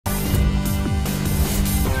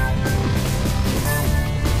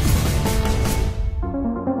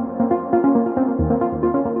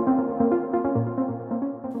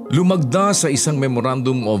Lumagda sa isang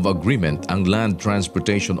Memorandum of Agreement ang Land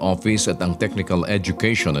Transportation Office at ang Technical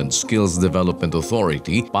Education and Skills Development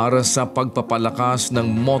Authority para sa pagpapalakas ng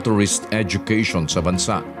motorist education sa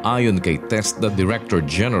bansa. Ayon kay TESDA Director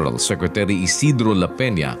General Secretary Isidro La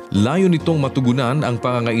Peña, layo nitong matugunan ang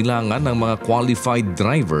pangangailangan ng mga qualified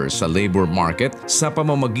drivers sa labor market sa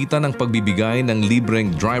pamamagitan ng pagbibigay ng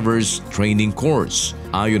libreng driver's training course.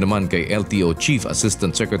 Ayon naman kay LTO Chief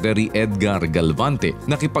Assistant Secretary Edgar Galvante,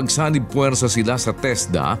 nakipagsanib puwersa sila sa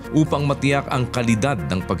TESDA upang matiyak ang kalidad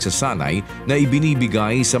ng pagsasanay na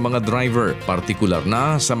ibinibigay sa mga driver, partikular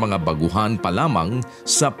na sa mga baguhan pa lamang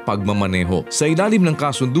sa pagmamaneho. Sa ilalim ng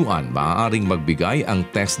kasunduan, maaaring magbigay ang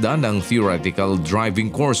TESDA ng theoretical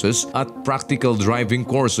driving courses at practical driving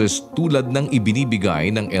courses tulad ng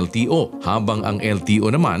ibinibigay ng LTO, habang ang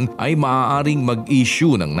LTO naman ay maaaring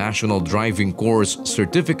mag-issue ng National Driving Course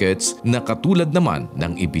certificates na katulad naman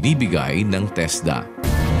ng ibinibigay ng TESDA.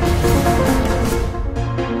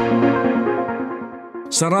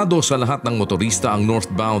 Sarado sa lahat ng motorista ang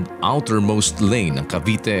northbound outermost lane ng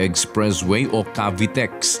Cavite Expressway o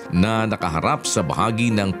Cavitex na nakaharap sa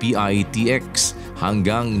bahagi ng PITX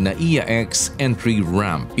hanggang NAIAX Entry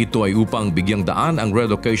Ramp. Ito ay upang bigyang daan ang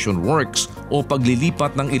relocation works o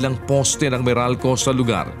paglilipat ng ilang poste ng Meralco sa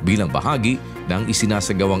lugar bilang bahagi ng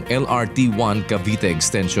isinasagawang LRT-1 Cavite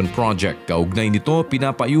Extension Project. Kaugnay nito,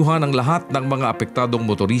 pinapayuhan ang lahat ng mga apektadong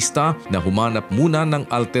motorista na humanap muna ng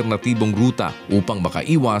alternatibong ruta upang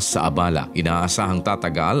makaiwas sa abala. Inaasahang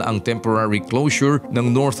tatagal ang temporary closure ng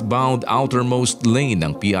northbound outermost lane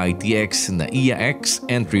ng PITX-NAIAX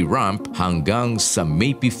Entry Ramp hanggang sa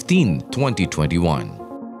May 15, 2021.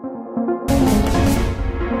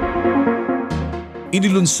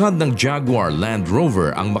 Inilunsad ng Jaguar Land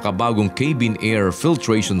Rover ang makabagong cabin air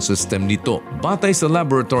filtration system nito. Batay sa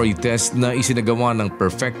laboratory test na isinagawa ng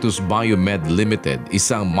Perfectus Biomed Limited,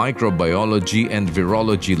 isang microbiology and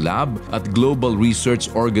virology lab at Global Research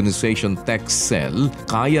Organization Tech Cell,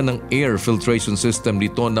 kaya ng air filtration system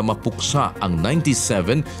nito na mapuksa ang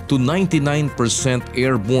 97 to 99%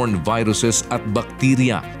 airborne viruses at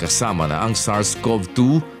bakterya, kasama na ang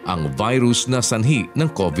SARS-CoV-2, ang virus na sanhi ng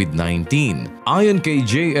COVID-19. Ayon kay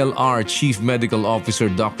JLR Chief Medical Officer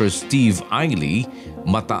Dr. Steve Eiley,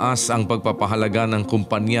 mataas ang pagpapahalaga ng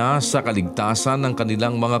kumpanya sa kaligtasan ng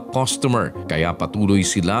kanilang mga customer, kaya patuloy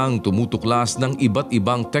silang tumutuklas ng iba't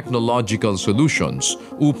ibang technological solutions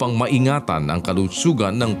upang maingatan ang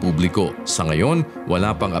kalusugan ng publiko. Sa ngayon,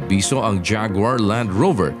 wala pang abiso ang Jaguar Land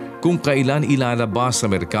Rover kung kailan ilalabas sa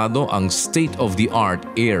merkado ang state-of-the-art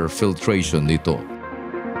air filtration nito.